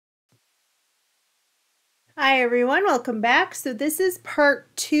Hi everyone, welcome back. So this is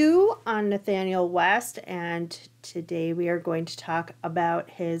part 2 on Nathaniel West, and today we are going to talk about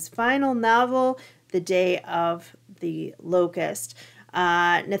his final novel, The Day of the Locust.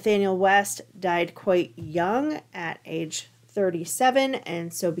 Nathaniel West died quite young at age 37,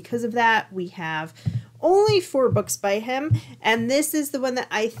 and so because of that we have only 4 books by him, and this is the one that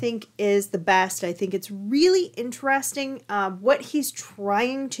I think is the best. I think it's really interesting what he's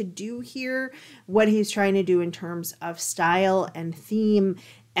trying to do here, what he's trying to do in terms of style and theme,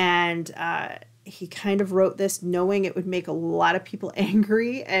 and he kind of wrote this knowing it would make a lot of people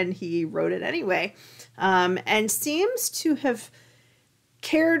angry, and he wrote it anyway, and seems to have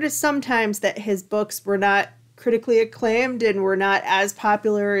cared sometimes that his books were not critically acclaimed and were not as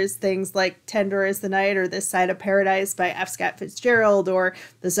popular as things like Tender as the Night or This Side of Paradise by F. Scott Fitzgerald or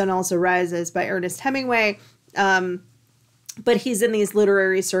The Sun Also Rises by Ernest Hemingway. But he's in these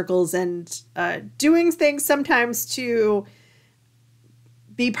literary circles and doing things sometimes to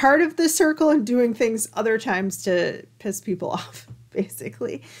be part of the circle and doing things other times to piss people off,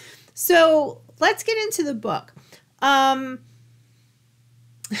 basically. So let's get into the book.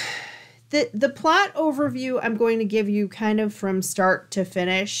 The plot overview I'm going to give you kind of from start to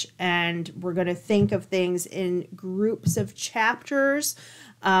finish, and we're going to think of things in groups of chapters,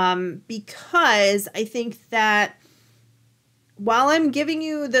 because I think that while I'm giving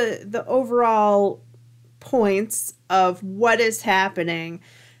you the overall points of what is happening,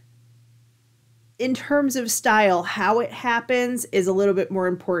 in terms of style, how it happens is a little bit more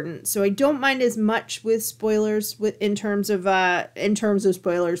important. So I don't mind as much with spoilers in terms of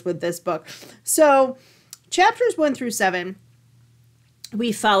spoilers with this book. So chapters 1 through 7,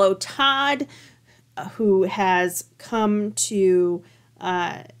 we follow Todd, who has come to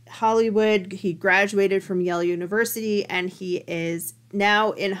Hollywood. He graduated from Yale University, and he is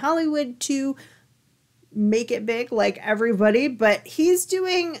now in Hollywood to make it big like everybody, but he's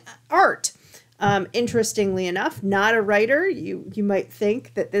doing art. Interestingly enough, not a writer. You might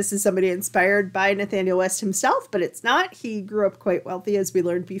think that this is somebody inspired by Nathaniel West himself, but it's not. He grew up quite wealthy, as we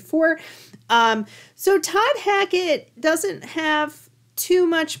learned before. So Todd Hackett doesn't have too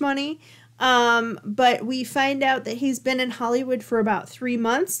much money, but we find out that he's been in Hollywood for about 3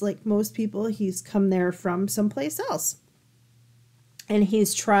 months. Like most people, he's come there from someplace else. And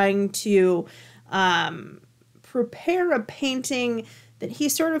he's trying to prepare a painting that he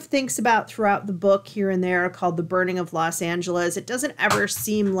sort of thinks about throughout the book here and there, called The Burning of Los Angeles. It doesn't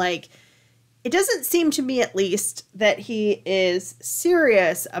seem to me at least that he is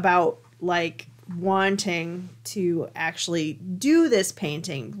serious about like wanting to actually do this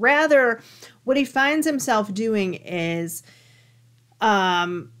painting. Rather, what he finds himself doing is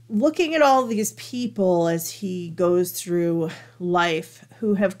looking at all these people as he goes through life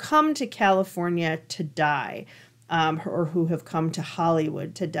who have come to California to die. Or who have come to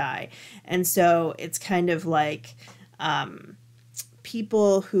Hollywood to die. And so it's kind of like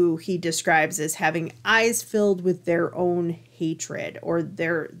people who he describes as having eyes filled with their own hatred, or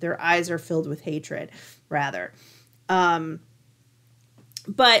their eyes are filled with hatred, rather. But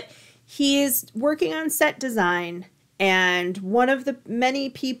he is working on set design, and one of the many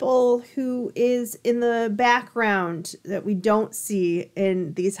people who is in the background that we don't see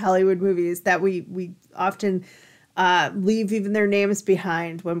in these Hollywood movies, that we often leave even their names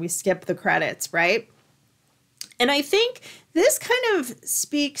behind when we skip the credits, right? And I think this kind of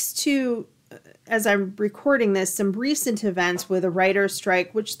speaks to, as I'm recording this, some recent events with a writer's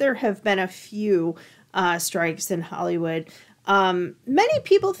strike, which there have been a few strikes in Hollywood. Many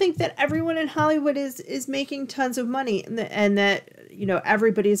people think that everyone in Hollywood is making tons of money, and that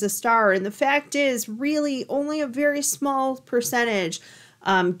everybody's a star. And the fact is, really, only a very small percentage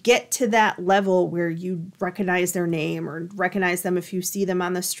get to that level where you recognize their name or recognize them if you see them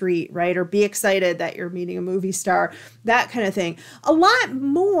on the street, right? Or be excited that you're meeting a movie star, that kind of thing. A lot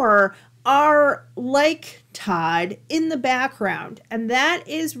more are like Todd in the background, and that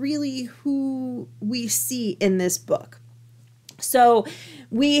is really who we see in this book. So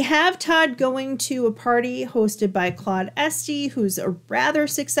we have Todd going to a party hosted by Claude Esty, who's a rather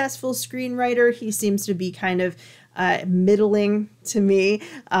successful screenwriter. He seems to be kind of middling to me.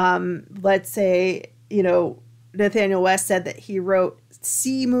 Let's say, Nathaniel West said that he wrote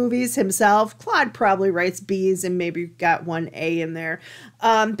C movies himself. Claude probably writes B's and maybe got one A in there.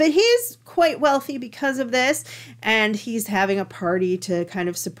 But he's quite wealthy because of this, and he's having a party to kind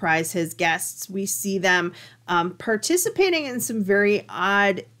of surprise his guests. We see them participating in some very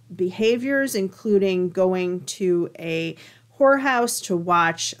odd behaviors, including going to a whorehouse to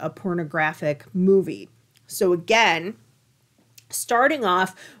watch a pornographic movie. So again, starting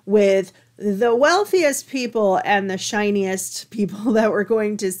off with the wealthiest people and the shiniest people that we're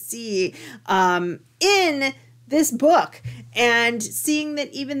going to see in this book, and seeing that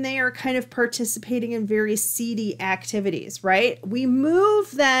even they are kind of participating in very seedy activities, right? We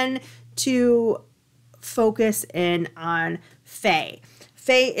move then to focus in on Faye.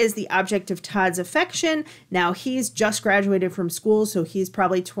 Faye is the object of Todd's affection. Now, he's just graduated from school, so he's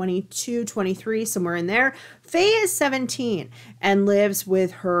probably 22, 23, somewhere in there. Faye is 17 and lives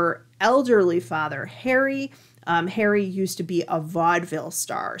with her elderly father, Harry. Harry used to be a vaudeville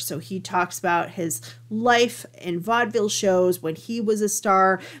star, so he talks about his life in vaudeville shows when he was a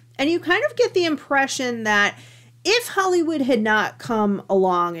star, and you kind of get the impression that if Hollywood had not come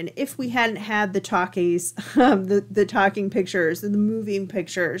along, and if we hadn't had the talkies, the talking pictures, and the moving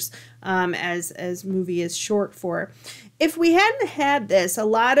pictures, as movie is short for, if we hadn't had this, a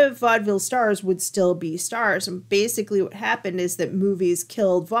lot of vaudeville stars would still be stars. And basically what happened is that movies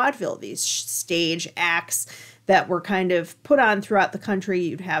killed vaudeville, these stage acts that were kind of put on throughout the country.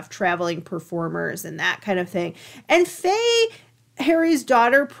 You'd have traveling performers and that kind of thing. And Faye, Harry's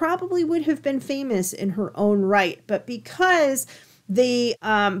daughter, probably would have been famous in her own right. But because the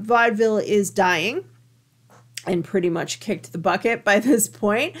vaudeville is dying and pretty much kicked the bucket by this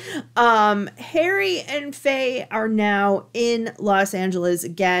point, Harry and Faye are now in Los Angeles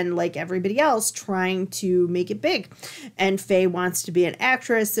again, like everybody else, trying to make it big. And Faye wants to be an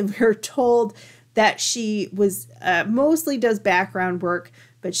actress, and we're told that she was mostly does background work,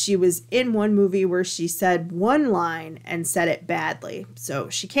 but she was in one movie where she said one line and said it badly. So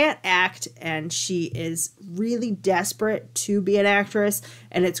she can't act, and she is really desperate to be an actress,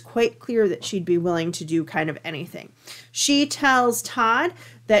 and it's quite clear that she'd be willing to do kind of anything. She tells Todd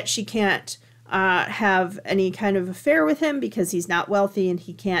that she can't have any kind of affair with him because he's not wealthy and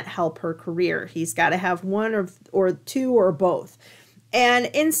he can't help her career. He's got to have one or two or both. And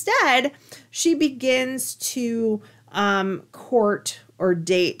instead, she begins to court or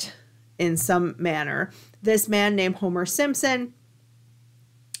date in some manner this man named Homer Simpson,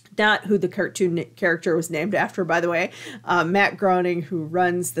 not who the cartoon character was named after, by the way. Matt Groening, who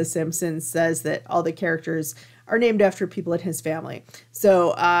runs The Simpsons, says that all the characters are named after people in his family.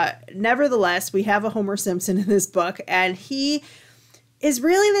 So nevertheless, we have a Homer Simpson in this book, and he is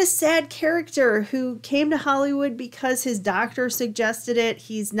really this sad character who came to Hollywood because his doctor suggested it.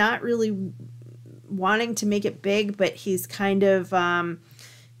 He's not really wanting to make it big, but he's kind of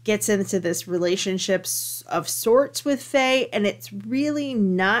gets into this relationship of sorts with Faye, and it's really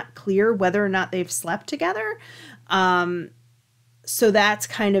not clear whether or not they've slept together. So that's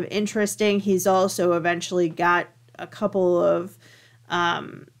kind of interesting. He's also eventually got a couple of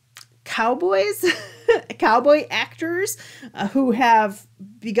cowboy actors who have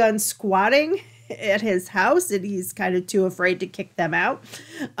begun squatting at his house, and he's kind of too afraid to kick them out.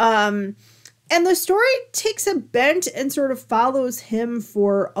 And the story takes a bent and sort of follows him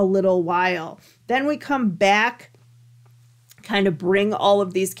for a little while. Then we come back, kind of bring all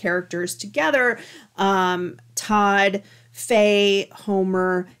of these characters together. Todd, Faye,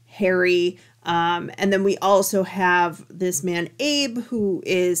 Homer, Harry, and then we also have this man, Abe, who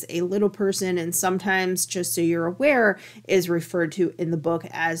is a little person and sometimes, just so you're aware, is referred to in the book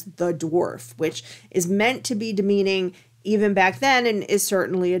as the dwarf, which is meant to be demeaning even back then and is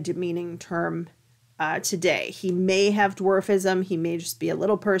certainly a demeaning term today. He may have dwarfism. He may just be a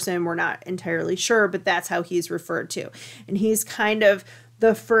little person. We're not entirely sure, but that's how he's referred to. And he's kind of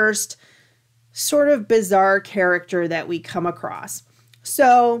the first sort of bizarre character that we come across.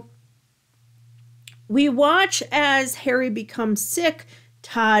 So we watch as Harry becomes sick.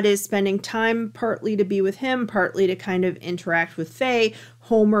 Todd is spending time partly to be with him, partly to kind of interact with Faye.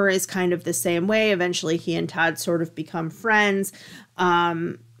 Homer is kind of the same way. Eventually, he and Todd sort of become friends.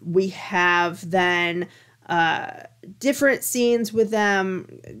 We have then different scenes with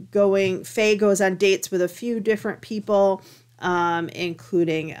them going. Faye goes on dates with a few different people,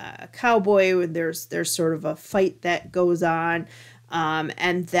 including a cowboy. There's sort of a fight that goes on.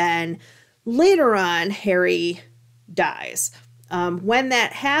 And then later on, Harry dies. When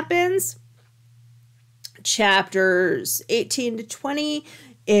that happens, chapters 18 to 20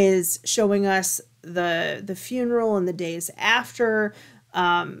 is showing us the funeral and the days after.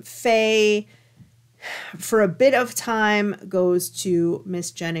 Faye, for a bit of time, goes to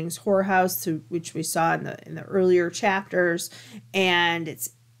Miss Jennings' whorehouse, which we saw in the earlier chapters, and it's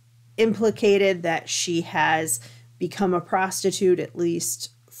implicated that she has become a prostitute, at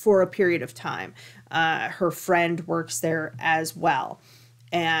least for a period of time. Her friend works there as well,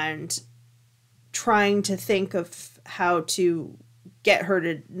 and trying to think of how to get her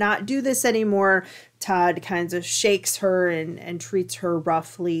to not do this anymore. Todd kind of shakes her and treats her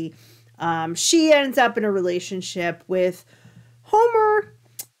roughly. She ends up in a relationship with Homer,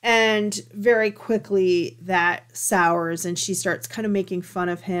 and very quickly that sours and she starts kind of making fun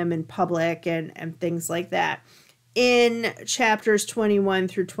of him in public and things like that. In chapters 21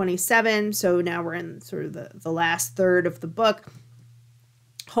 through 27, so now we're in sort of the last third of the book,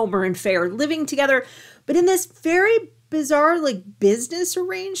 Homer and Fay are living together, but in this very bizarre like business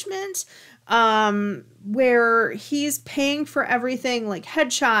arrangement where he's paying for everything like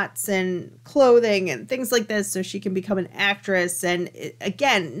headshots and clothing and things like this so she can become an actress. And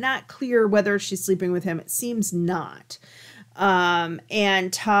again, not clear whether she's sleeping with him. It seems not.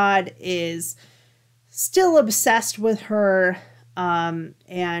 And Todd is still obsessed with her.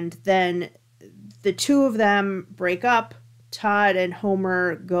 And then the two of them break up. Todd and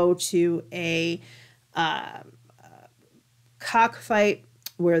Homer go to a cockfight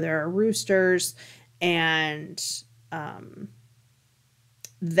where there are roosters, and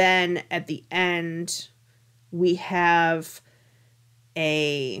then at the end we have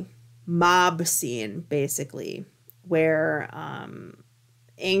a mob scene basically where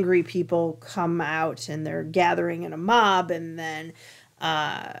angry people come out and they're gathering in a mob, and then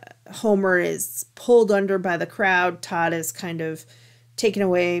Homer is pulled under by the crowd. Todd is kind of taken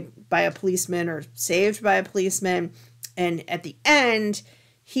away by a policeman or saved by a policeman, and at the end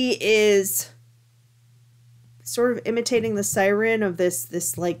he is sort of imitating the siren of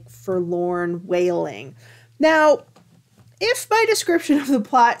this like forlorn wailing. Now, if my description of the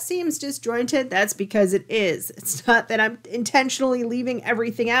plot seems disjointed, that's because it is. It's not that I'm intentionally leaving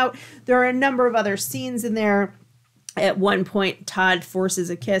everything out. There are a number of other scenes in there. At one point, Todd forces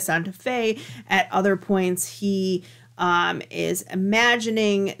a kiss onto Fay. At other points, he is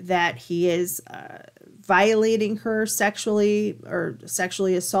imagining that he is violating her sexually or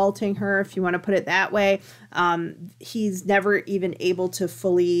sexually assaulting her, if you want to put it that way. He's never even able to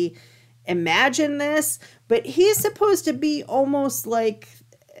fully imagine this, but he's supposed to be almost like,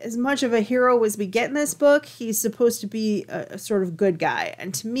 as much of a hero as we get in this book, he's supposed to be a sort of good guy.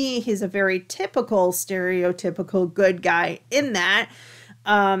 And to me, he's a very typical, stereotypical good guy in that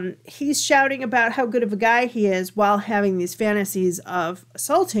he's shouting about how good of a guy he is while having these fantasies of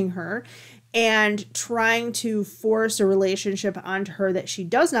assaulting her and trying to force a relationship onto her that she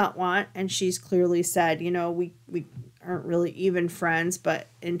does not want. And she's clearly said, you know, we aren't really even friends, but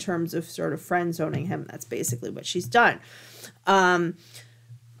in terms of sort of friend zoning him, that's basically what she's done.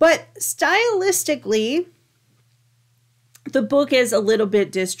 But stylistically, the book is a little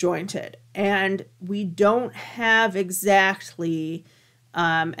bit disjointed, and we don't have exactly,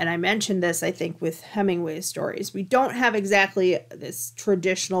 and I mentioned this, I think, with Hemingway's stories, we don't have exactly this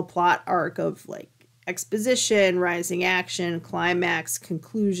traditional plot arc of like exposition, rising action, climax,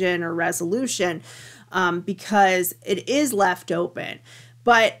 conclusion, or resolution, because it is left open.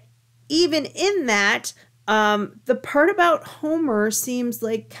 But even in that, the part about Homer seems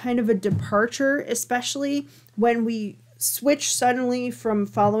like kind of a departure, especially when we switch suddenly from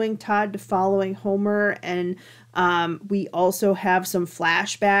following Todd to following Homer. And we also have some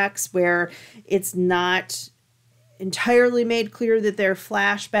flashbacks where it's not entirely made clear that they're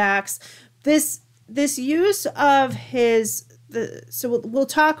flashbacks. This use of so we'll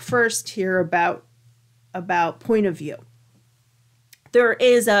talk first here about point of view. There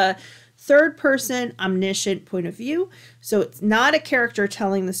is a third-person omniscient point of view. So it's not a character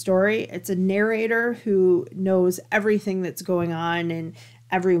telling the story. It's a narrator who knows everything that's going on and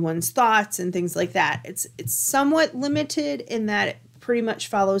everyone's thoughts and things like that. It's somewhat limited in that it pretty much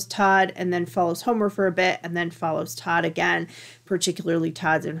follows Todd and then follows Homer for a bit and then follows Todd again, particularly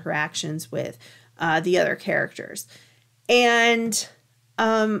Todd's interactions with the other characters. And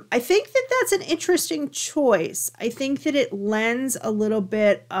I think that that's an interesting choice. I think that it lends a little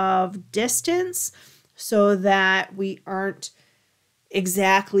bit of distance so that we aren't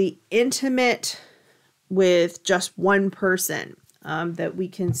exactly intimate with just one person, that we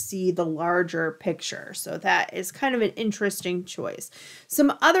can see the larger picture. So that is kind of an interesting choice.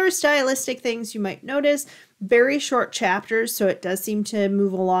 Some other stylistic things you might notice: very short chapters, so it does seem to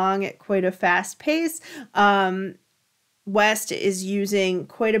move along at quite a fast pace. West is using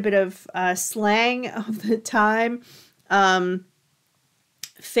quite a bit of slang of the time.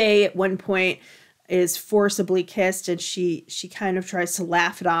 Faye at one point is forcibly kissed, and she kind of tries to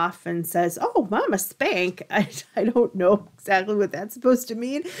laugh it off and says, "Oh, Mama spank." I don't know exactly what that's supposed to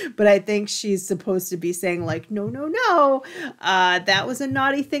mean, but I think she's supposed to be saying like, no, that was a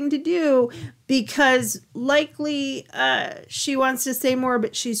naughty thing to do, because likely she wants to say more,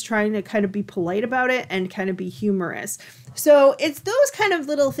 but she's trying to kind of be polite about it and kind of be humorous. So it's those kind of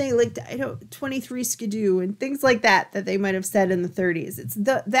little things like, I don't, 23 skidoo and things like that they might have said in the 30s. It's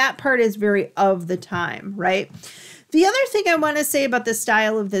that part is very of the time, right? The other thing I want to say about the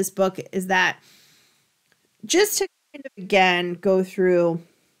style of this book is that, just to kind of again go through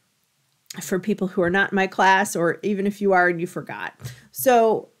for people who are not in my class, or even if you are and you forgot.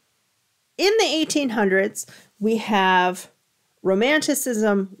 So in the 1800s, we have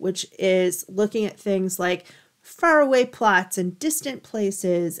Romanticism, which is looking at things like faraway plots and distant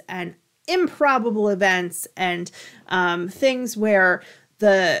places and improbable events and things where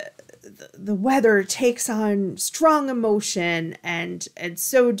the weather takes on strong emotion, and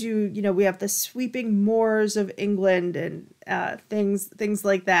so do, you know, we have the sweeping moors of England and things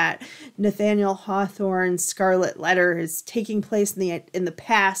like that. Nathaniel Hawthorne's Scarlet Letter is taking place in the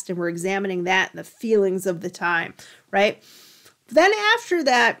past, and we're examining that and the feelings of the time, right? Then after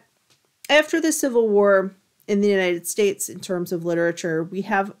that, after the Civil War in the United States, in terms of literature, we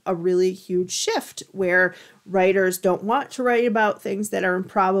have a really huge shift where writers don't want to write about things that are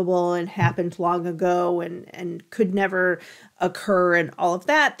improbable and happened long ago and could never occur and all of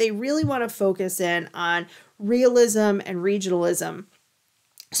that. They really want to focus in on realism and regionalism.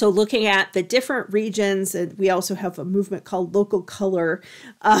 So looking at the different regions, and we also have a movement called local color,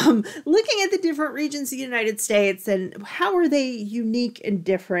 looking at the different regions of the United States and how are they unique and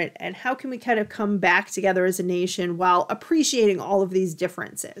different, and how can we kind of come back together as a nation while appreciating all of these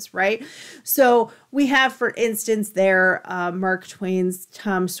differences, right? So we have, for instance, there, Mark Twain's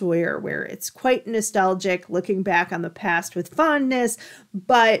Tom Sawyer, where it's quite nostalgic, looking back on the past with fondness,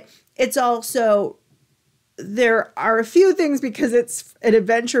 but it's also, there are a few things, because it's an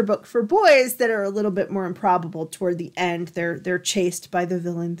adventure book for boys, that are a little bit more improbable toward the end. They're chased by the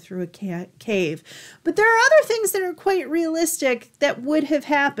villain through a cave. But there are other things that are quite realistic that would have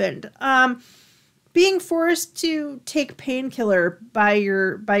happened. Being forced to take painkiller by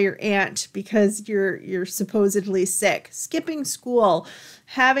your aunt because you're supposedly sick, skipping school,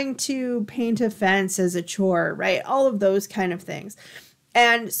 having to paint a fence as a chore, right? All of those kind of things.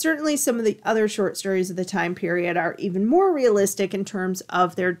 And certainly some of the other short stories of the time period are even more realistic in terms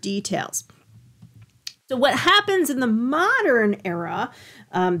of their details. So what happens in the modern era,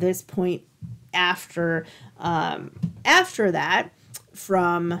 this point after that,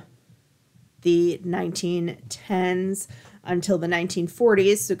 from the 1910s until the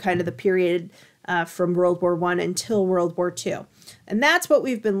 1940s, so kind of the period from World War I until World War II. And that's what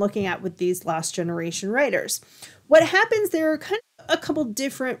we've been looking at with these Lost Generation writers. What happens, there are kind of a couple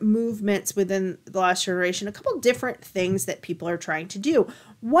different movements within the Lost Generation, a couple different things that people are trying to do.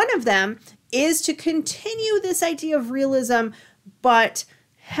 One of them is to continue this idea of realism, but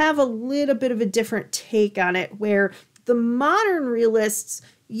have a little bit of a different take on it, where the modern realists,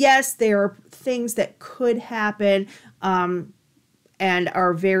 yes, there are things that could happen, and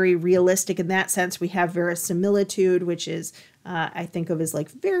are very realistic in that sense. We have verisimilitude, which is, I think of as like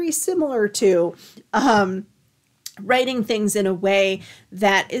very similar to writing things in a way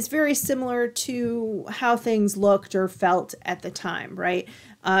that is very similar to how things looked or felt at the time, right?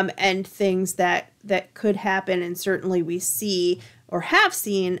 And things that could happen. And certainly we see or have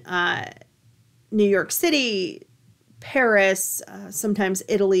seen New York City, Paris, sometimes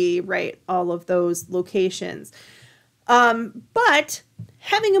Italy, right? All of those locations. But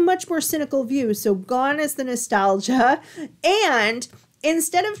having a much more cynical view. So gone is the nostalgia. And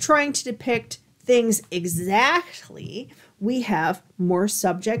instead of trying to depict things exactly, we have more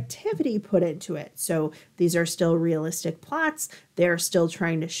subjectivity put into it. So these are still realistic plots. They're still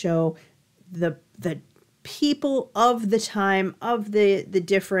trying to show the people of the time, of the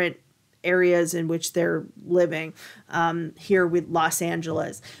different areas in which they're living, here with Los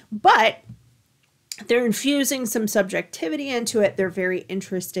Angeles. But they're infusing some subjectivity into it. They're very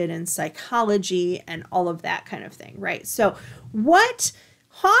interested in psychology and all of that kind of thing, right? So what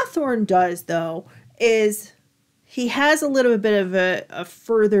Hawthorne does, though, is he has a little bit of a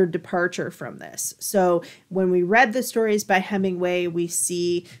further departure from this. So when we read the stories by Hemingway, we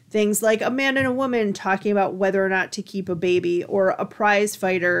see things like a man and a woman talking about whether or not to keep a baby, or a prize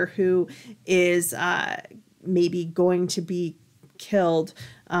fighter who is maybe going to be killed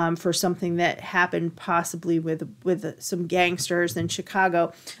for something that happened possibly with some gangsters in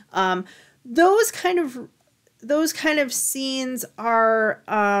Chicago. Those kind of scenes are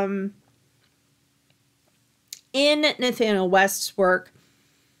in Nathanael West's work.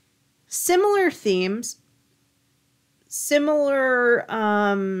 Similar themes, similar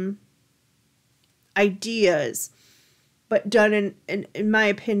ideas, but done in my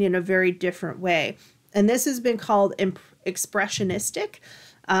opinion, a very different way. And this has been called expressionistic.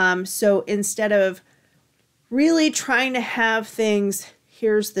 So instead of really trying to have things,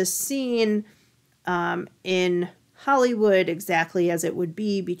 here's the scene in Hollywood exactly as it would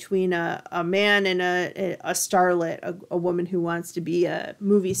be between a man and a starlet, a woman who wants to be a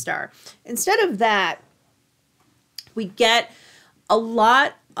movie star. Instead of that, we get a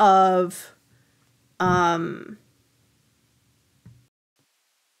lot of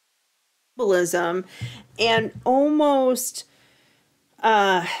symbolism and almost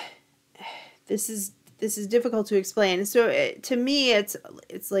this is difficult to explain. So to me, it's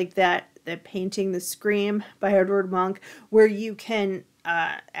like that painting, The Scream by Edward Munch, where you can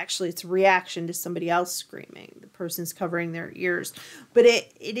actually it's a reaction to somebody else screaming. The person's covering their ears, but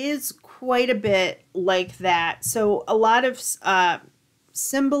it is quite a bit like that. So a lot of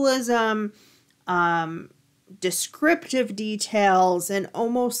symbolism, descriptive details, and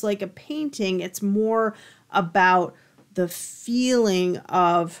almost like a painting. It's more about the feeling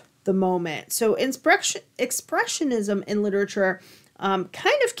of the moment. So expressionism in literature kind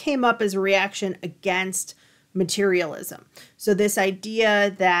of came up as a reaction against materialism. So this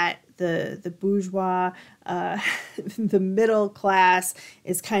idea that the bourgeois, the middle class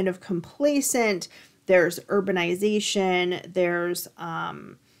is kind of complacent. There's urbanization. There's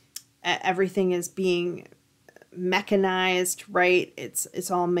everything is being mechanized, right? It's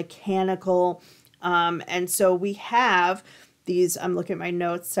all mechanical. And so we have these, I'm looking at my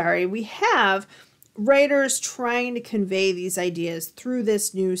notes, sorry. We have writers trying to convey these ideas through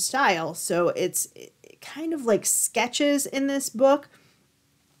this new style. So it's kind of like sketches in this book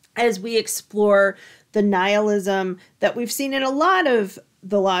as we explore the nihilism that we've seen in a lot of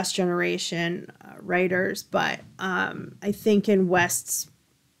the Lost Generation writers. But I think in West's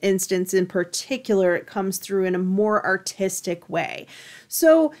instance in particular, it comes through in a more artistic way.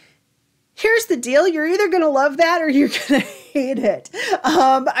 So here's the deal. You're either going to love that or you're going to hate it.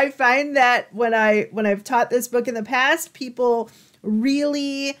 I find that when I've taught this book in the past, people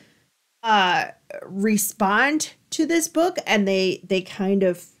really respond to this book, and they kind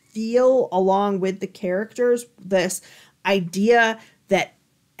of feel along with the characters this idea that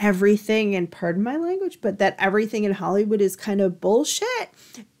everything, and pardon my language, but that everything in Hollywood is kind of bullshit,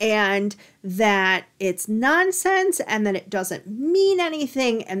 and that it's nonsense, and that it doesn't mean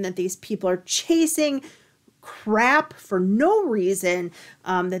anything, and that these people are chasing crap for no reason,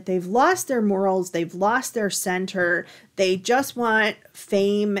 that they've lost their morals, they've lost their center, they just want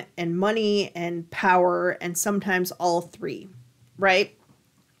fame and money and power, and sometimes all three, right?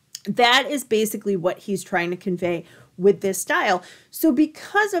 That is basically what he's trying to convey with this style. So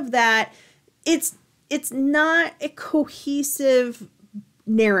because of that, it's not a cohesive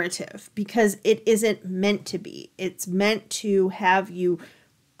narrative, because it isn't meant to be. It's meant to have you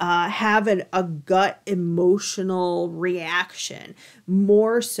have a gut emotional reaction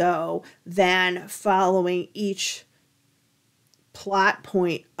more so than following each plot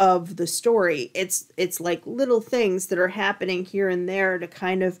point of the story. It's like little things that are happening here and there to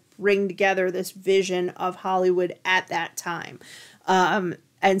kind of bring together this vision of Hollywood at that time.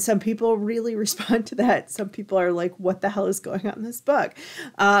 And some people really respond to that. Some people are like, what the hell is going on in this book?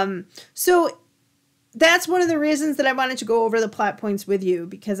 So that's one of the reasons that I wanted to go over the plot points with you,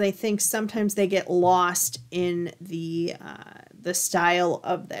 because I think sometimes they get lost in the style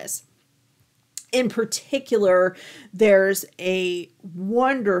of this. In particular, there's a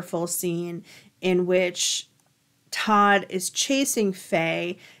wonderful scene in which Todd is chasing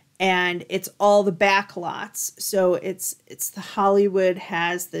Faye, and it's all the back lots. So it's the Hollywood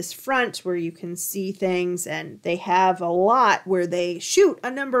has this front where you can see things, and they have a lot where they shoot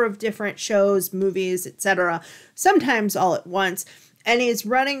a number of different shows, movies, etc., sometimes all at once. And he's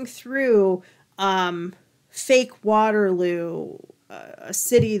running through fake Waterloo, a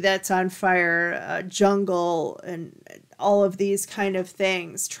city that's on fire, a jungle, and all of these kind of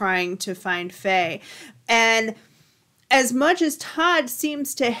things, trying to find Faye. And as much as Todd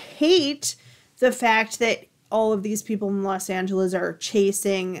seems to hate the fact that all of these people in Los Angeles are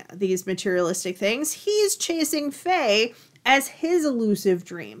chasing these materialistic things, he's chasing Faye as his elusive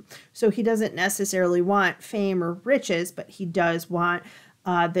dream. So he doesn't necessarily want fame or riches, but he does want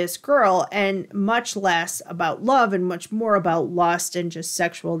this girl, and much less about love and much more about lust and just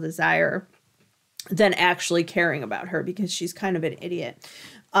sexual desire than actually caring about her, because she's kind of an idiot.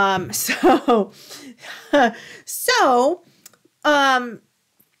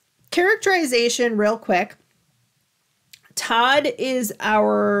 Characterization real quick. Todd is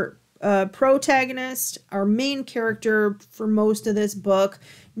our protagonist, our main character for most of this book.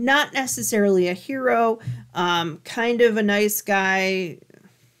 Not necessarily a hero, kind of a nice guy,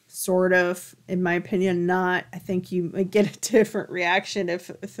 sort of, in my opinion, not. I think you might get a different reaction if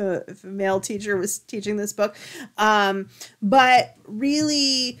a male teacher was teaching this book. But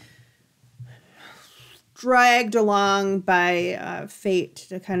really dragged along by fate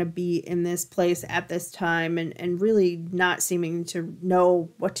to kind of be in this place at this time, and really not seeming to know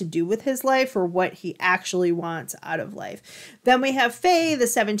what to do with his life or what he actually wants out of life. Then we have Faye, the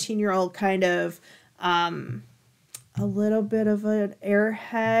 17-year-old, kind of a little bit of an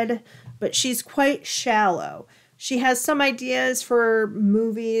airhead, but she's quite shallow. She has some ideas for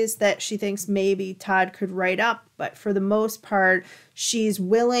movies that she thinks maybe Todd could write up, but for the most part, she's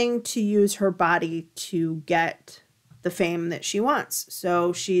willing to use her body to get the fame that she wants.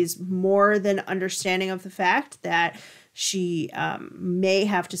 So she's more than understanding of the fact that she may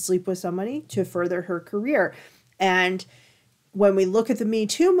have to sleep with somebody to further her career. And when we look at the Me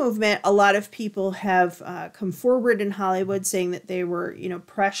Too movement, a lot of people have come forward in Hollywood saying that they were,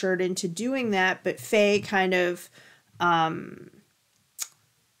 pressured into doing that. But Faye kind of,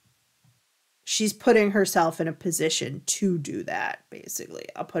 she's putting herself in a position to do that, basically.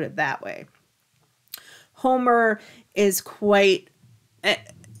 I'll put it that way. Homer is quite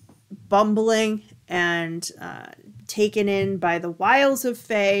bumbling and taken in by the wiles of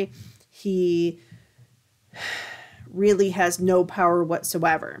Faye. He really has no power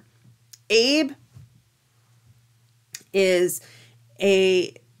whatsoever. Abe is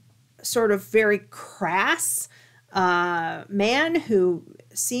a sort of very crass man who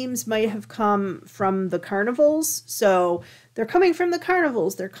seems might have come from the carnivals. So they're coming from the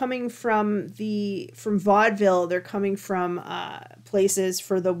carnivals. They're coming from vaudeville. They're coming from places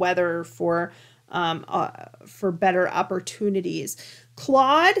for the weather, for better opportunities.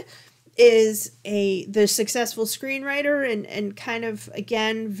 Claude is the successful screenwriter and kind of,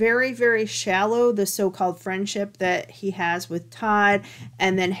 again, very, very shallow, the so-called friendship that he has with Todd,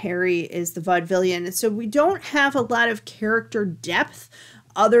 and then Harry is the vaudevillian. And so we don't have a lot of character depth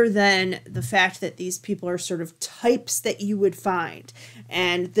other than the fact that these people are sort of types that you would find.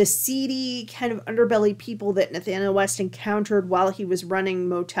 And the seedy kind of underbelly people that Nathanael West encountered while he was running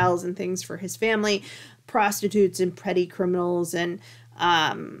motels and things for his family, prostitutes and petty criminals and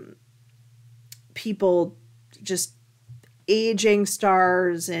people, just aging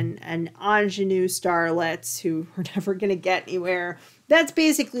stars and ingenue starlets who were never going to get anywhere. That's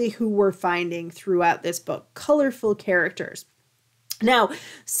basically who we're finding throughout this book. Colorful characters. Now,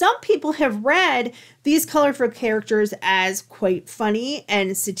 some people have read these colorful characters as quite funny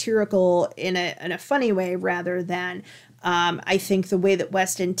and satirical in a funny way, rather than I think the way that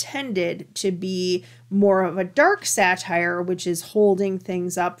West intended to be more of a dark satire, which is holding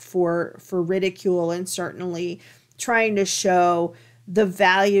things up for ridicule and certainly trying to show the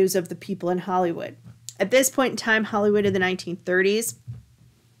values of the people in Hollywood. At this point in time, Hollywood in the 1930s,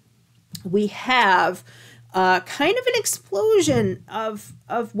 we have kind of an explosion of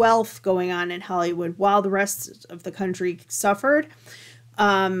wealth going on in Hollywood while the rest of the country suffered.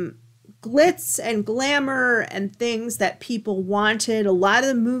 Glitz and glamour and things that people wanted. A lot of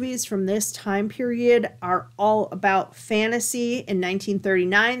the movies from this time period are all about fantasy. In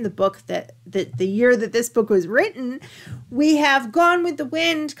 1939, the book that the year that this book was written, we have Gone with the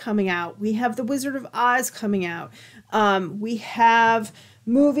Wind coming out. We have The Wizard of Oz coming out. We have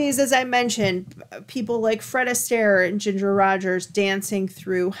movies, as I mentioned, people like Fred Astaire and Ginger Rogers dancing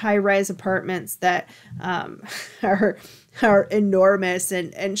through high-rise apartments that are enormous,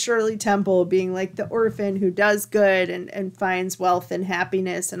 and Shirley Temple being like the orphan who does good and finds wealth and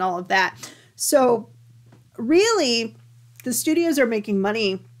happiness and all of that. So really, the studios are making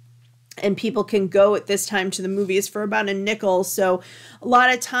money, and people can go at this time to the movies for about a nickel. So a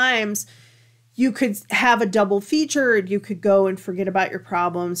lot of times you could have a double feature, and you could go and forget about your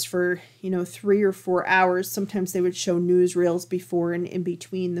problems for, 3 or 4 hours. Sometimes they would show newsreels before and in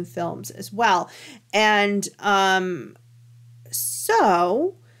between the films as well. And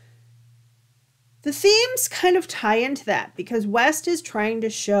so the themes kind of tie into that, because West is trying to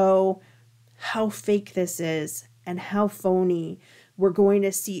show how fake this is and how phony. We're going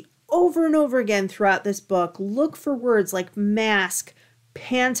to see over and over again throughout this book. Look for words like mask,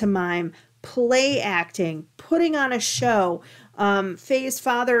 pantomime, play acting, putting on a show. Faye's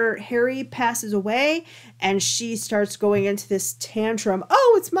father, Harry, passes away, and she starts going into this tantrum.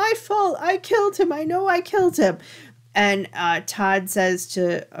 Oh, it's my fault. I killed him. I know I killed him. And Todd says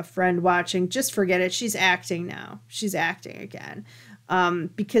to a friend watching, just forget it. She's acting now. She's acting again.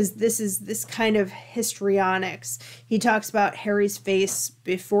 Because this is this kind of histrionics. He talks about Harry's face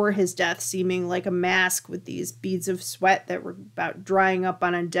before his death seeming like a mask with these beads of sweat that were about drying up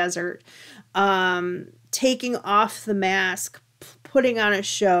on a desert. Taking off the mask, putting on a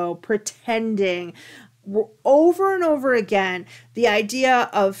show, pretending over and over again. The idea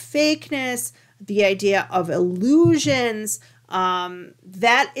of fakeness, the idea of illusions,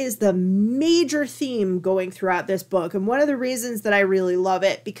 that is the major theme going throughout this book. And one of the reasons that I really love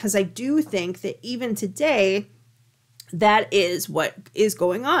it, because I do think that even today, that is what is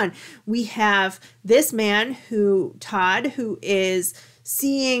going on. We have this man Todd, who is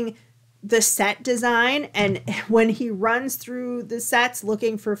seeing the set design, and when he runs through the sets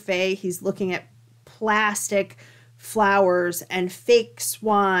looking for Faye, he's looking at plastic flowers and fake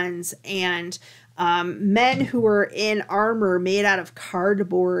swans and men who are in armor made out of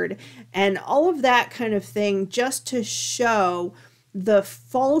cardboard and all of that kind of thing, just to show the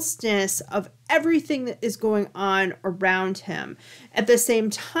falseness of everything that is going on around him. At the same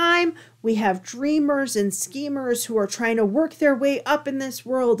time, we have dreamers and schemers who are trying to work their way up in this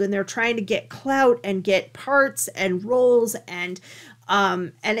world, and they're trying to get clout and get parts and roles, and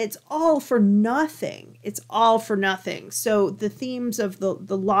it's all for nothing. It's all for nothing. So the themes of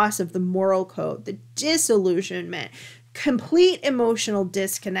the loss of the moral code, the disillusionment, complete emotional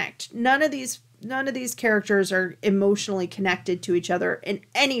disconnect. None of these characters are emotionally connected to each other in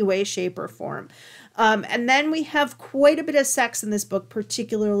any way, shape, or form. And then we have quite a bit of sex in this book,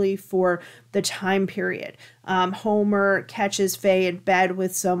 particularly for the time period. Homer catches Faye in bed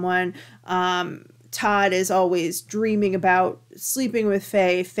with someone. Todd is always dreaming about sleeping with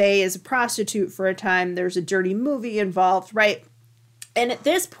Faye. Faye is a prostitute for a time. There's a dirty movie involved, right? And at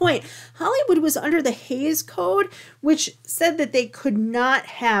this point, Hollywood was under the Hays Code, which said that they could not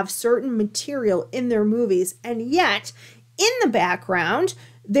have certain material in their movies. And yet, in the background,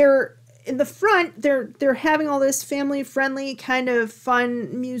 in the front, they're having all this family-friendly kind of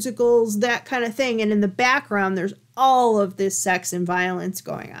fun musicals, that kind of thing. And in the background, there's all of this sex and violence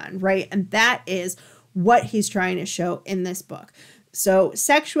going on, right? And that is what he's trying to show in this book. So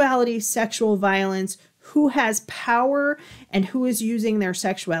sexuality, sexual violence, who has power and who is using their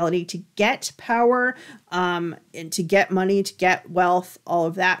sexuality to get power, and to get money, to get wealth, all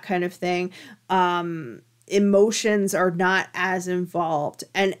of that kind of thing. Emotions are not as involved.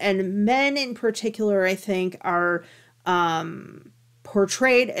 And men in particular, I think, are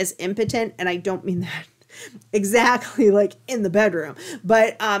portrayed as impotent. And I don't mean that exactly like in the bedroom,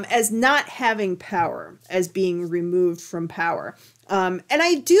 but as not having power, as being removed from power. And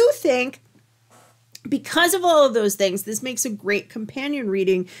I do think, because of all of those things, this makes a great companion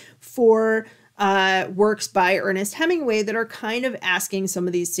reading for works by Ernest Hemingway that are kind of asking some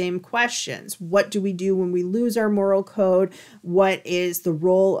of these same questions. What do we do when we lose our moral code? What is the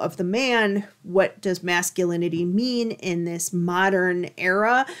role of the man? What does masculinity mean in this modern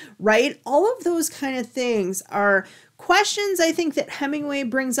era, right? All of those kind of things are questions I think that Hemingway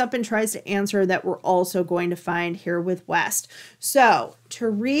brings up and tries to answer that we're also going to find here with West. So to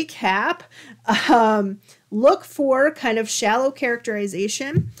recap, look for kind of shallow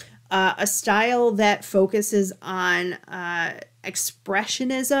characterization, a style that focuses on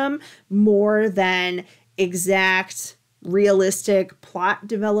expressionism more than exact realistic plot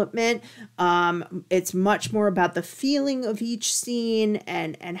development. It's much more about the feeling of each scene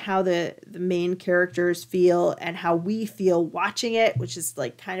and how the main characters feel and how we feel watching it, which is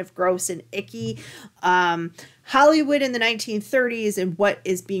like kind of gross and icky. Hollywood in the 1930s and what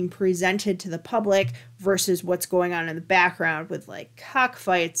is being presented to the public versus what's going on in the background with like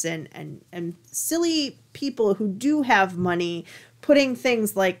cockfights and silly people who do have money putting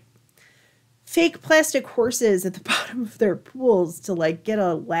things like fake plastic horses at the bottom of their pools to like get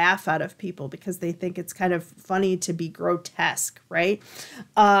a laugh out of people because they think it's kind of funny to be grotesque, right?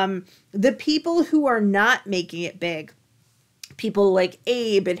 The people who are not making it big, people like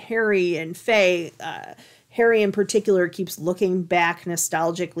Abe and Harry and Faye, Harry in particular keeps looking back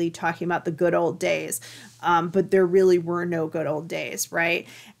nostalgically, talking about the good old days, but there really were no good old days, right?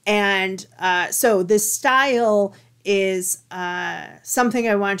 And so this style is something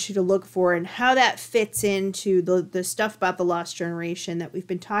I want you to look for and how that fits into the stuff about the lost generation that we've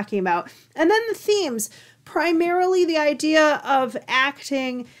been talking about. And then the themes, primarily the idea of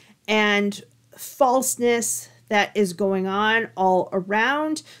acting and falseness that is going on all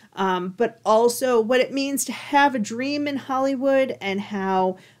around, but also what it means to have a dream in Hollywood and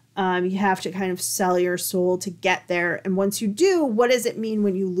how you have to kind of sell your soul to get there. And once you do, what does it mean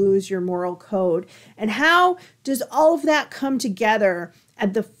when you lose your moral code? And how does all of that come together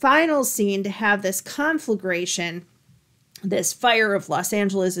at the final scene to have this conflagration? This fire of Los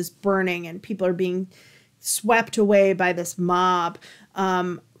Angeles is burning and people are being swept away by this mob.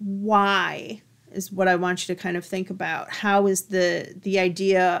 Why is what I want you to kind of think about. How is the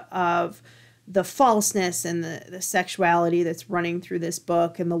idea of the falseness and the sexuality that's running through this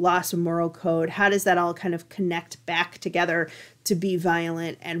book and the loss of moral code. How does that all kind of connect back together to be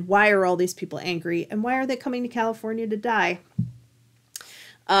violent? And why are all these people angry? And why are they coming to California to die?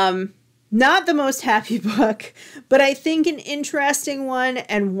 Not the most happy book, but I think an interesting one,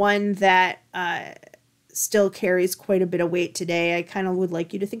 and one that still carries quite a bit of weight today. I kind of would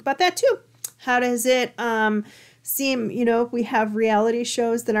like you to think about that too. How does it seem, we have reality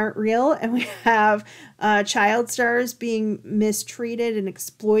shows that aren't real, and we have child stars being mistreated and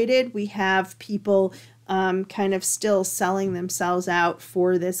exploited. We have people kind of still selling themselves out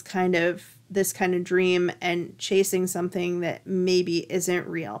for this kind of dream and chasing something that maybe isn't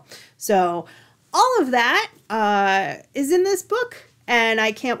real. So all of that is in this book, and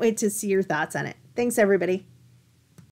I can't wait to see your thoughts on it. Thanks, everybody.